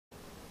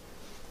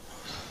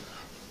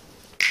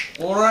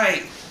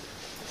Alright,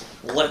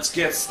 let's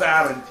get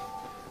started.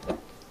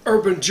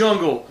 Urban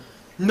Jungle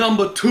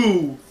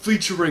 #2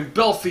 featuring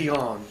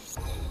Belphion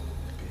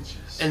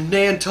Bitches. and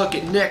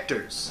Nantucket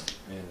Nectars.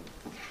 And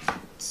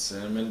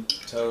cinnamon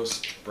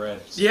toast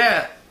bread.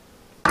 Yeah,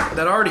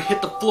 that already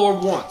hit the floor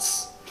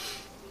once.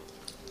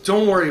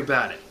 Don't worry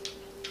about it.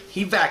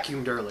 He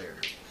vacuumed earlier.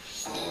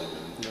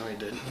 No, he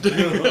didn't.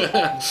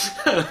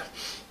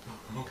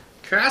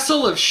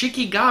 Castle of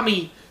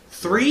Shikagami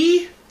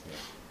 3?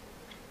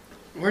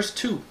 Where's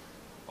 2?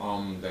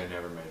 They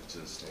never made it to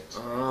the States.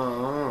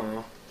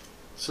 Oh.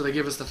 So they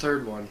give us the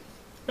third one.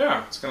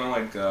 Yeah, it's kind of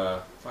like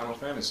Final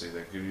Fantasy.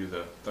 They give you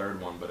the third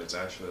one, but it's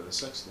actually the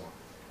sixth one.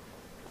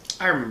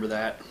 I remember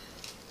that.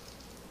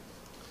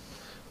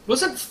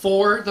 Wasn't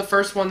 4 the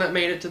first one that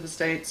made it to the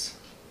States?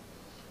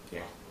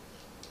 Yeah.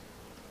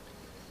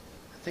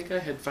 I think I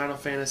had Final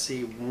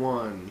Fantasy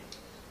 1.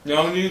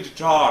 No need to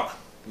talk.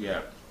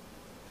 Yeah.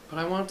 But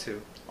I want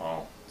to.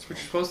 Oh. That's what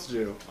you're supposed to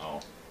do.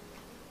 Oh.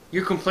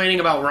 You're complaining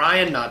about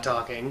Ryan not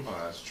talking. Oh,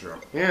 that's true.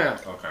 Yeah.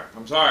 Okay.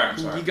 I'm sorry.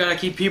 You gotta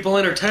keep people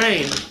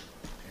entertained.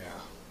 Yeah.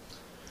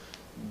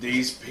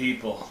 These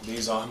people.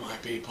 These are my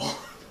people.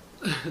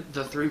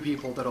 The 3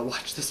 people that'll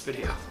watch this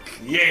video.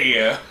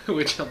 Yeah.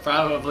 Which will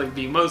probably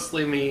be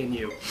mostly me and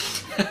you.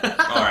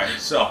 Alright,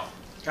 so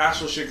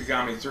Castle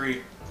Shikagami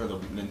 3 for the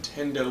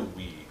Nintendo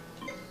Wii.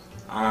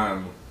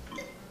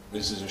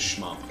 This is a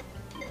shmup.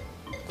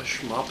 A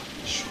shmup?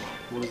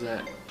 Shmup. What is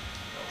that?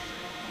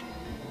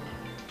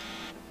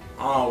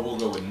 Oh, we'll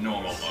go with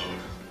normal mode.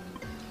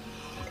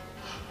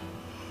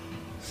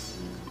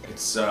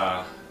 It's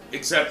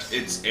except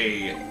it's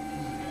a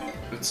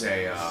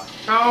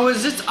Oh,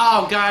 is this?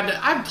 Oh God,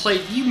 I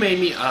played. You made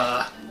me.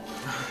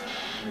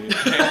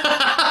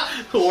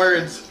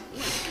 Words.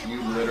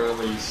 You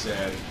literally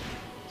said.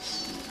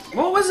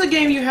 What was the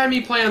game you had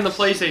me play on the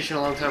PlayStation a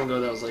long time ago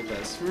that was like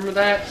this? Remember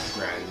that?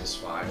 Gradius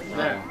 5.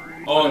 Yeah.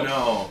 Oh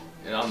no!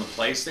 And on the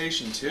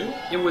PlayStation 2?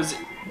 It was.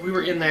 We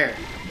were in there.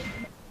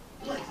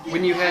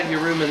 When you had your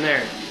room in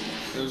there.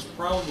 It was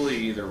probably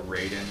either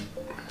Raiden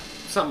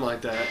Something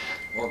like that.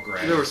 or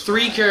Gradius. There were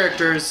 3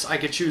 characters I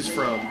could choose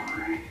from.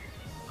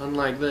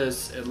 Unlike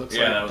this, it looks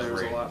Yeah, that like was there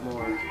was a Raiden. lot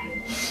more. Or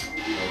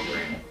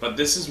Raiden. But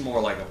this is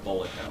more like a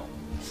bullet hell.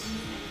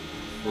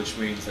 Which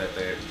means that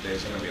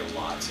there's going to be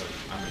lots of...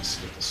 I'm going to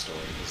skip the story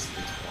because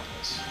it's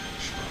pointless.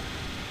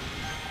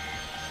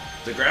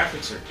 The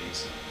graphics are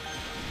decent.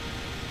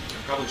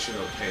 I probably should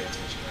have paid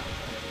attention to that.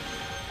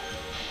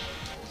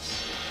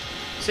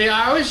 See,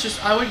 I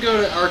would go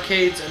to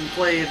arcades and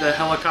play the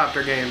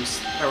helicopter games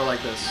that were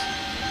like this.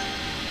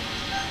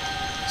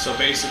 So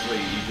basically,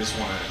 you just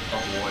want to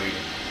avoid,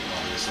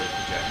 obviously,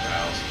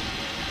 projectiles.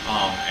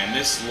 And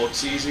this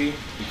looks easy,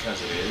 because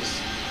it is,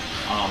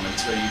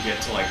 until you get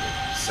to, like,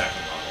 the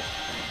second level.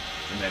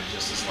 And then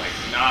just is like,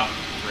 nah,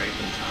 rape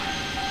in time.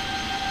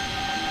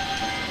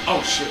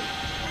 Oh, shit.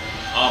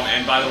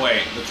 And by the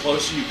way, the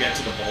closer you get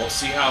to the bullets,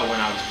 see how when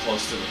I was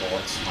close to the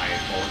bullets, my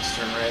bullets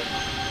turn red?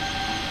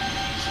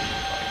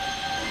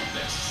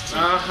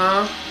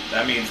 Uh-huh.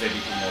 That means they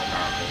become more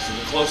powerful. So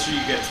the closer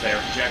you get to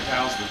their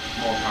projectiles, the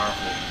more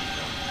powerful you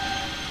become.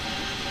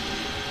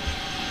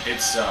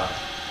 It's a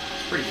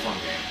pretty fun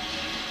game.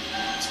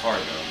 It's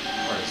hard though.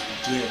 Hard as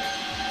dick.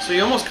 So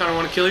you almost kind of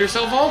want to kill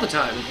yourself all the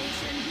time.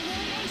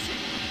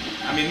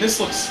 I mean,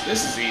 this is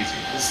easy.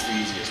 This is the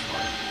easiest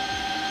part.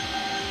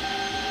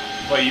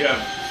 But you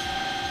have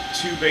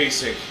 2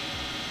 basic,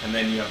 and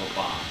then you have a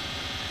bomb.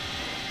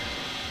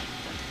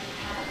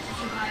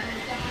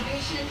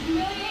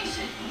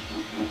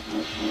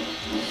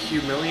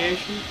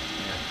 Humiliation?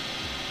 Yeah.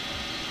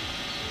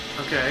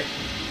 Okay.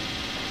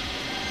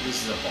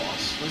 This is a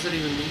boss. What does that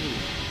even mean?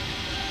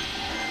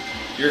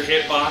 Your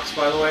hitbox,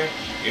 by the way,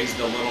 is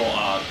the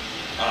little,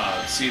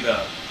 see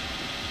the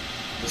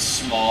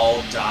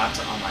small dot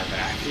on my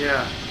back?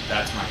 Yeah.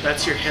 That's my hitbox.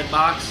 That's your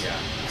hitbox? Yeah.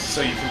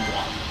 So you can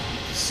block.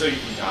 So you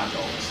can dodge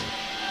all this.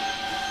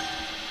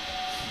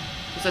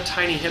 It's a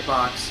tiny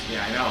hitbox.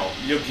 Yeah, I know.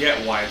 You'll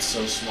get why it's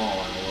so small in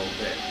a little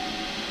bit.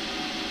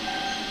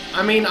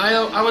 I mean,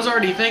 I was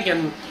already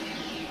thinking,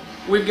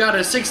 we've got a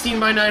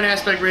 16:9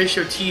 aspect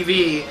ratio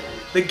TV,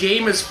 the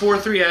game is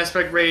 4:3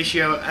 aspect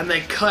ratio, and they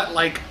cut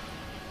like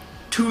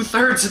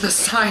 2/3 of the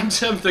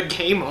sides of the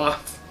game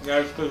off.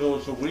 Yeah, it's because it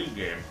was a Wii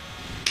game.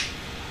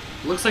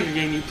 Looks like a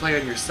game you play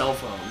on your cell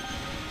phone.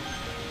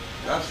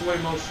 That's the way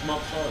most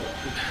shmups are, though.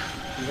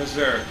 Because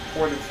they're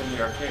ported from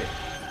the arcade.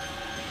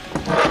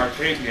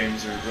 Arcade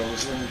games are really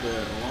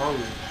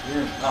long.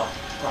 Oh,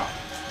 crap.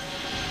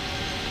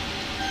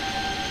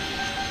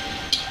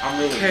 I'm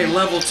really... Okay,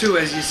 level 2,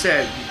 as you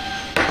said.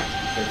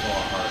 It's a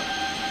lot harder.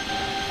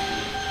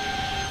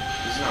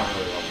 This is not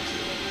really level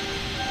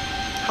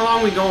 2. How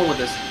long are we going with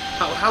this?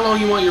 How long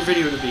you want your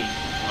video to be?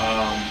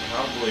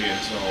 Probably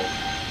until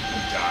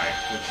we die,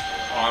 which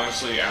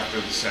honestly,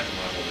 after the second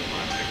level, will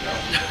not take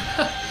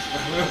that.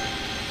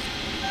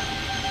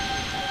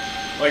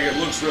 Like, it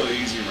looks really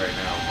easy right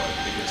now, but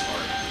it gets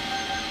hard.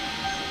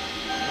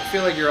 I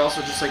feel like you're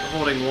also just like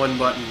holding one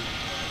button.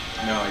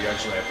 No, you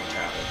actually have to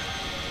tap it.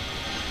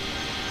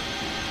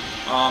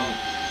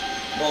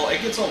 Well,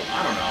 it gets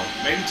I don't know.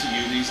 Maybe to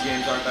you these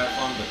games aren't that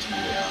fun, but to me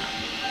they are.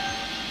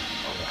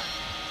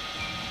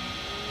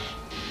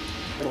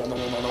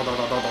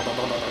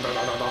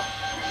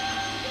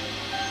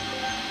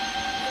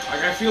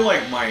 Like, I feel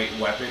like my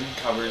weapon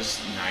covers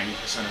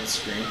 90% of the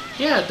screen.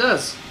 Yeah, it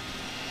does.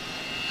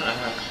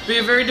 It'd be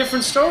a very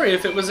different story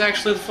if it was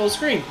actually the full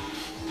screen.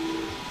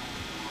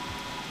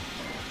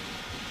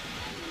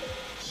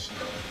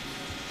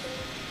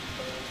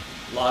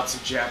 Lots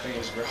of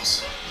Japanese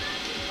girls.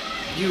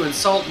 You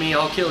insult me,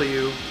 I'll kill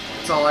you.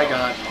 That's all I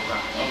got. Oh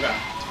god, oh god.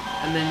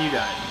 And then you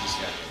died. Just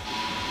got it.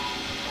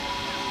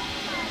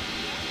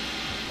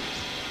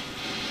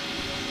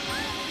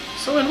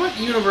 So in what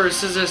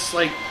universe is this,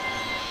 like...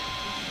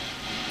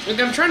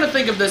 I'm trying to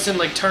think of this in,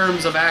 like,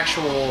 terms of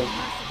actual...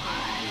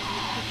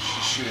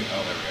 She's shooting,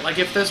 oh, there we go. Like,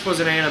 if this was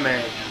an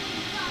anime.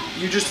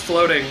 You just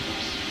floating.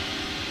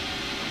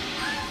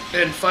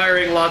 And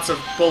firing lots of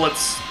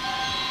bullets.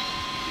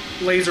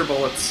 Laser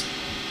bullets.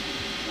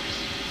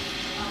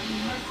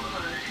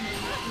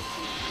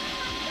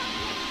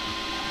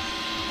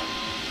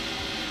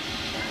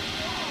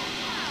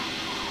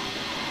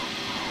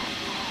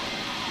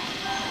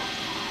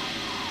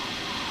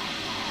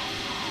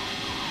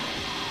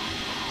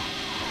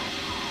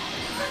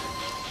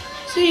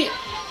 See,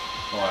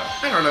 What?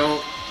 I don't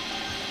know.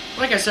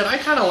 Like I said, I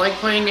kind of like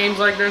playing games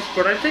like this,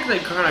 but I think they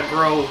kind of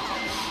grow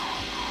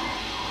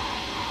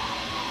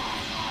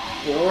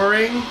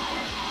boring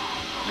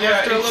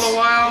after a little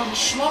while.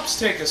 Shmups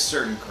take a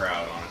certain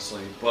crowd,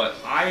 honestly, but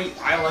I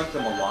like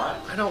them a lot.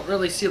 I don't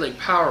really see like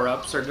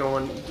power-ups or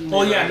going...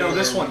 Well, yeah, no,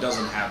 this one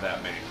doesn't have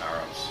that many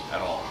power-ups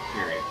at all,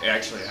 period. It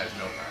actually has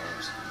no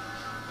power-ups.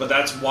 But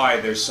that's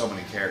why there's so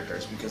many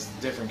characters, because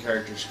the different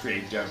characters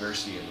create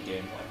diversity in the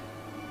gameplay.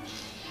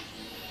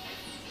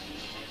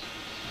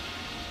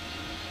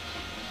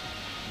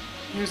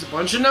 Here's a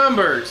bunch of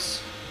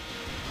numbers.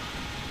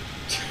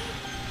 I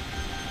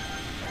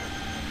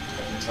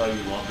can tell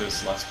you love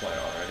this Let's Play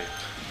already.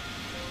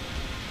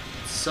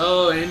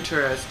 So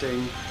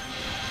interesting.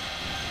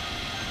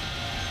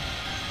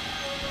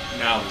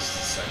 Now this is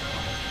the second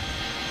level.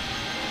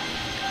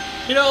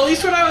 You know, at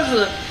least when I was in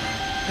the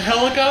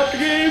helicopter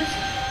games...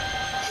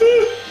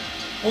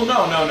 Well, no.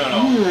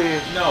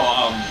 Mm. No,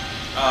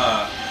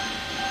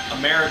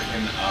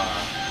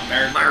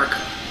 America.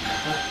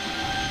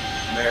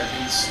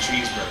 Americans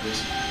cheeseburgers.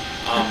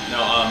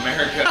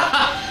 America.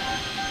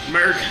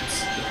 Americans.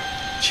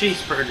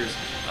 Cheeseburgers.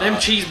 Them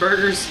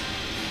cheeseburgers.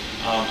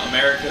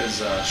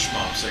 America's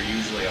shmups are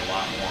usually a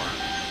lot more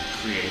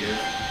creative.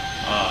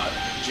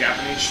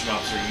 Japanese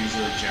shmups are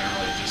usually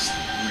generally just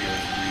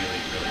really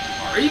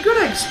hard. Are you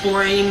gonna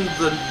explain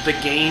the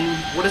game?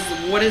 What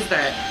is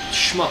that?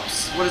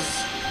 Shmups. What is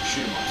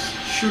Shoot 'em ups.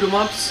 shoot 'em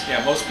ups?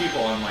 Yeah, most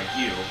people, unlike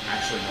you,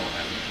 actually know what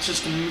that means. It's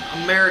just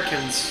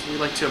Americans. We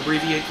like to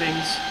abbreviate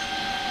things.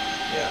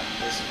 Yeah,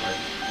 basically. Are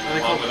they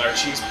Along called, with our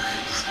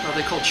cheeseburgers. are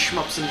they called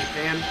shmups in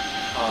Japan?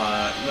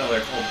 No,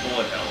 they're called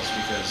bullet hells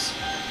because...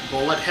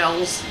 Bullet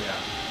hells? Yeah.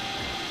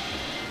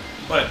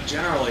 But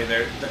generally,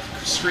 the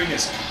screen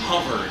is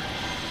covered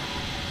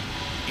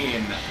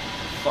in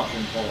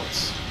fucking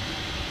bullets.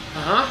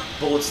 Uh-huh.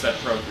 Bullets that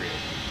procreate.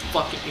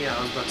 Fuck it. Yeah,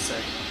 I was about to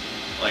say.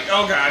 Like,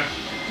 oh god.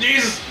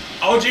 Jesus!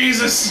 Oh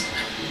Jesus!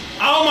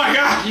 Oh my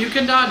god! You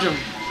can dodge them.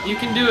 You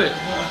can do it.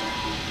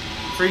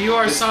 For you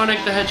are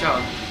Sonic the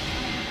Hedgehog.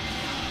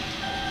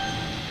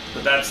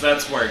 But that's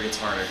where it gets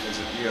harder, because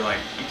you're like...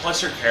 And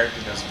plus your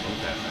character doesn't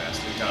move that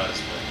fast. It does,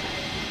 but...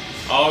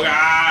 Oh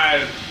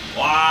god!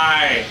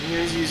 Why?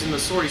 He's using the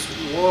sword. He's...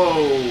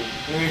 Whoa.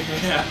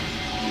 Yeah.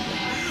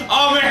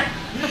 Oh man!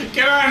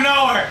 Get out of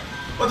nowhere!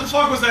 What the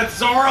fuck was that,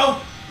 Zorro?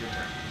 Your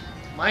turn.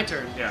 My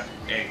turn. Yeah,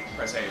 A.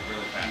 Press A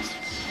really fast.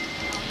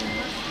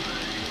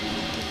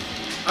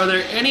 Are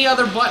there any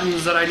other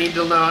buttons that I need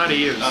to know how to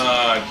use?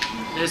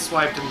 This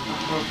swiped and...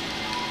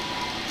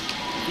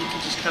 You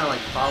can just kind of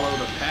like follow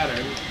the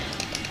pattern.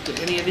 Did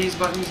any of these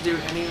buttons do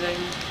anything?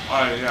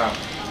 Yeah.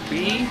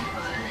 B?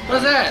 What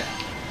is that?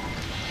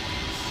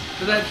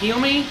 Did that heal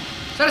me?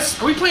 Is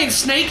that are we playing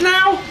Snake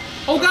now?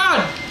 Oh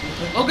god!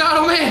 Oh god,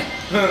 oh man!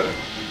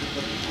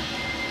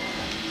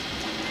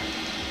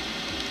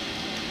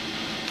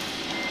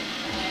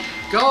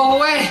 Go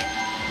away!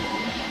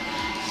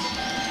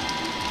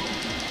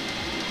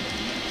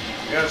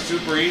 Yeah, it's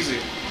super easy.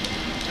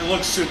 It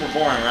looks super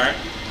boring, right?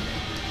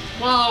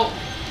 Well,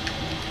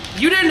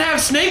 you didn't have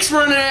snakes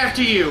running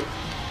after you!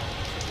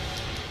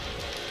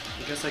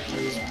 I guess I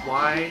can use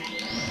Y.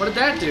 What did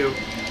that do?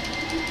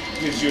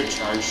 Gives you a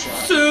charge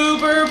shot.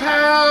 Super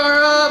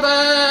power up!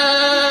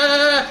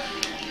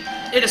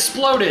 It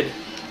exploded.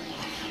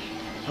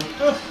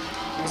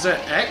 Was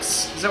that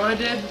X? Is that what I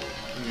did?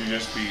 You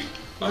just beat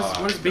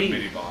What is the B?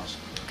 mini boss.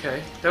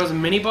 Okay. That was a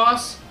mini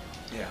boss?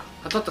 Yeah.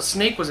 I thought the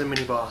snake was a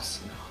mini boss.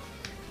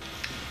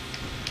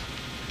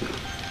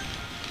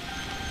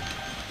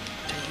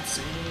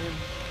 Dancing.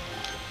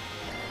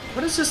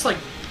 What is this like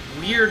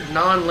weird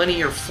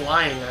non-linear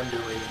flying I'm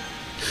doing?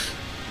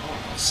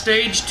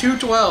 Stage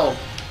 212.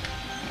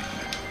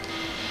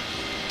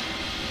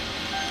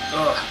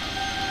 Ugh.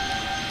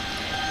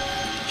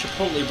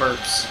 Chipotle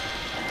burps.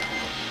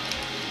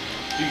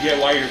 Do you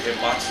get why your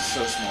hitbox is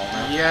so small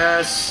now?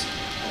 Yes.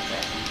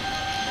 Okay.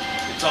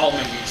 It's all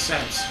making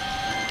sense.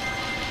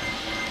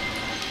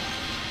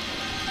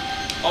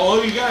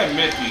 Although you gotta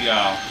admit the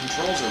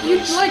controls are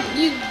really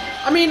smooth.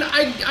 I mean,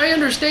 I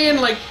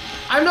understand, like,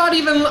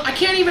 I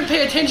can't even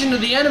pay attention to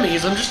the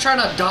enemies. I'm just trying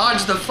to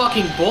dodge the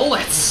fucking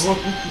bullets.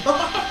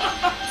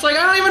 It's like,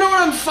 I don't even know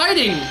what I'm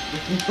fighting.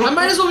 I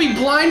might as well be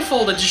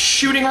blindfolded, just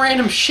shooting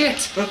random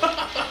shit.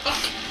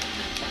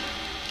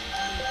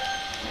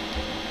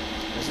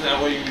 Isn't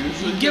that what you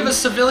usually Give do? a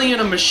civilian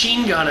a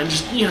machine gun and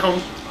just, you know,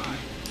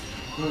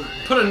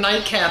 put a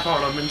nightcap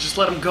on him and just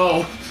let him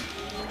go.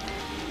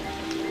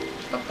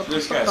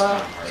 This guy's kind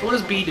of hard. So what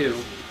does B do?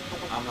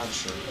 I'm not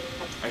sure.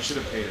 I should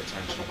have paid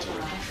attention to the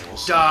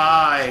controls.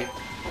 Die.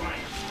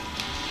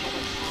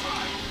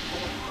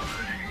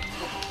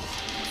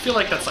 I feel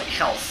like that's like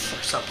health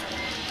or something.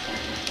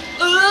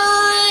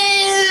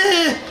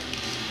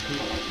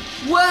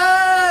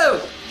 Whoa!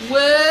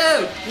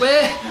 Whoa!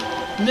 Whoa!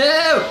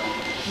 No!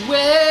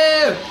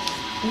 Whoa!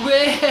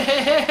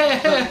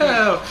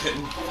 Whoa!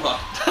 Getting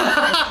fucked.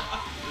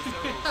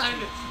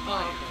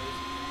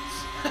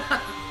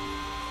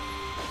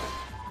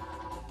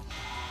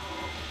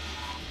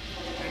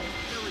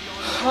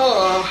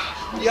 Oh,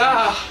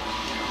 yeah.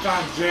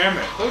 God damn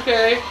it.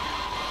 Okay.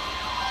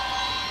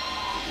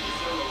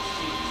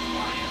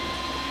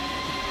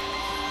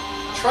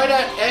 Try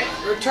that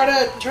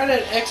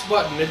X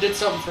button. It did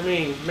something for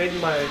me. Made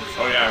my.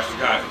 Oh yeah, I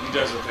forgot. He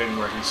does a thing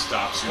where he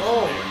stops you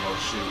from being able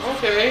to shoot.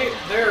 Okay,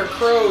 there are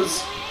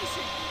crows.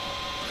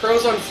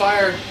 Crows on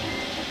fire.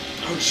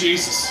 Oh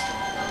Jesus.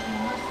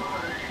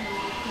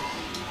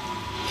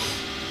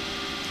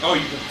 Oh,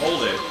 you can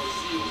hold it.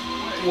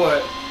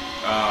 What?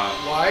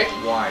 Why?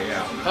 Why?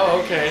 Yeah. Oh,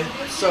 okay.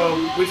 So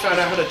we found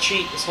out how to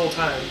cheat this whole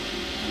time.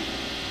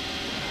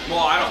 Well,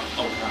 I don't.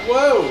 Oh God.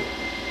 Whoa!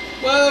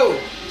 Whoa!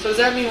 So does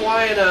that mean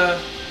Y and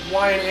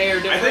A are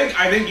different?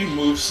 I think you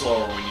move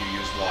slower when you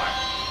use Y.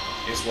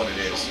 Is what it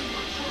is.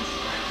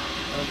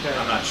 Okay.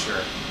 I'm not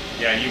sure.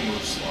 Yeah, you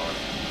move slower.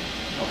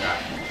 Okay.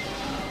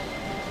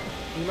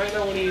 You might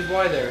know when to use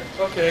Y there.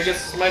 Okay, I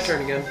guess it's my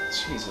turn again.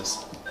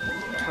 Jesus.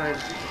 Can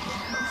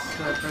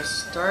I press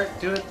start?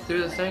 Do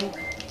the thing?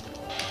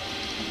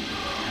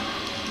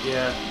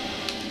 Yeah.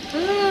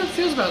 It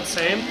feels about the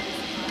same.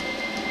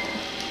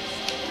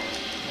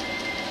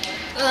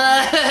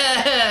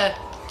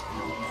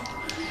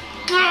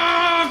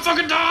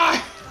 Fucking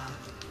die!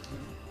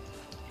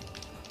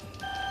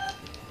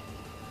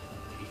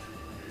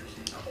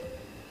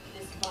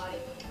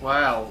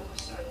 Wow.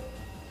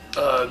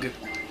 Ugh.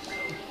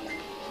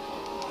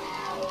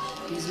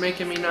 He's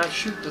making me not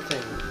shoot the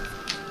thing.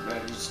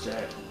 Man, he's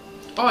dead.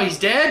 Oh, he's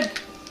dead?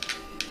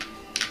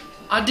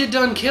 I did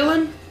done kill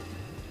him?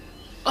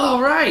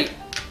 All right.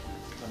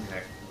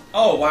 Okay.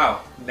 Oh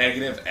wow.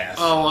 Negative F.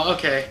 Oh,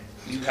 okay.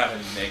 You have a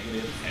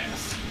negative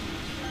F.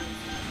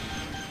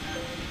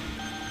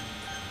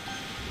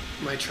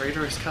 My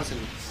traitorous cousin.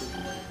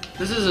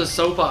 This is a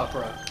soap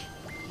opera.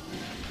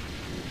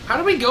 How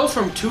do we go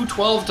from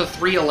 212 to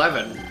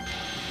 311? Oh,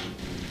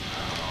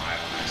 I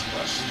don't ask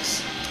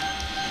questions.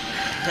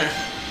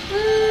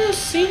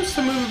 Seems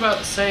to move about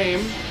the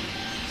same.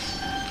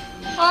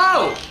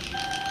 Oh!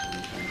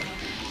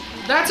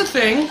 That's a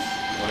thing.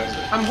 What is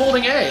it? I'm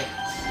holding A.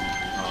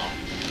 Oh.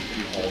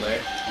 You hold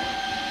it.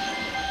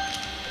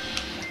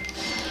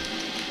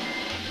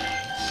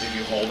 If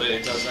you hold it,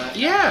 it does that?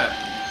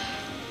 Yeah.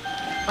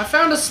 I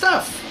found a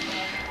stuff.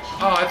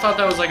 Oh, I thought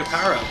that was like a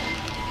power-up.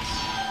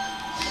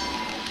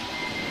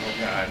 Oh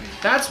god.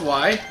 That's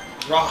why.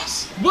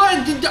 Ross. What?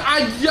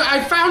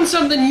 I found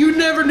something you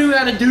never knew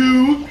how to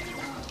do.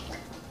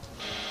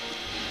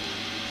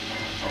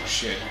 Oh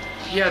shit.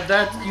 Yeah,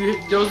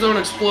 those don't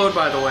explode,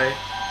 by the way.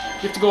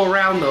 You have to go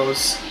around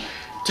those.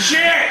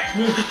 Shit!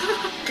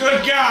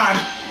 Good god!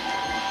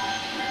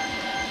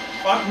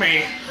 Fuck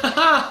me.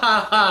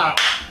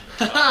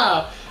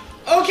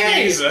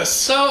 Okay, Jesus.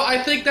 so I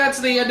think that's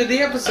the end of the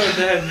episode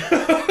then.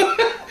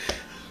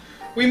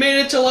 We made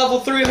it to level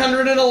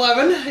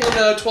 311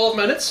 in 12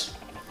 minutes.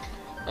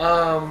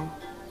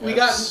 We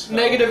got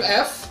negative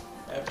F,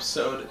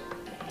 Episode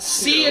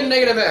C, and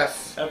negative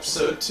F.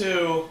 Episode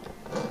 2,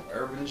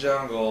 Urban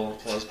Jungle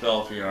plus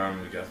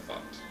Belphion, we got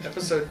fucked.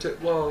 Episode 2,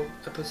 well,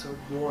 episode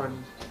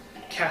 1,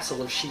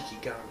 Castle of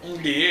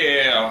Shikagami.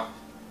 Yeah.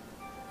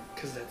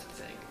 Because that's a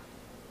thing.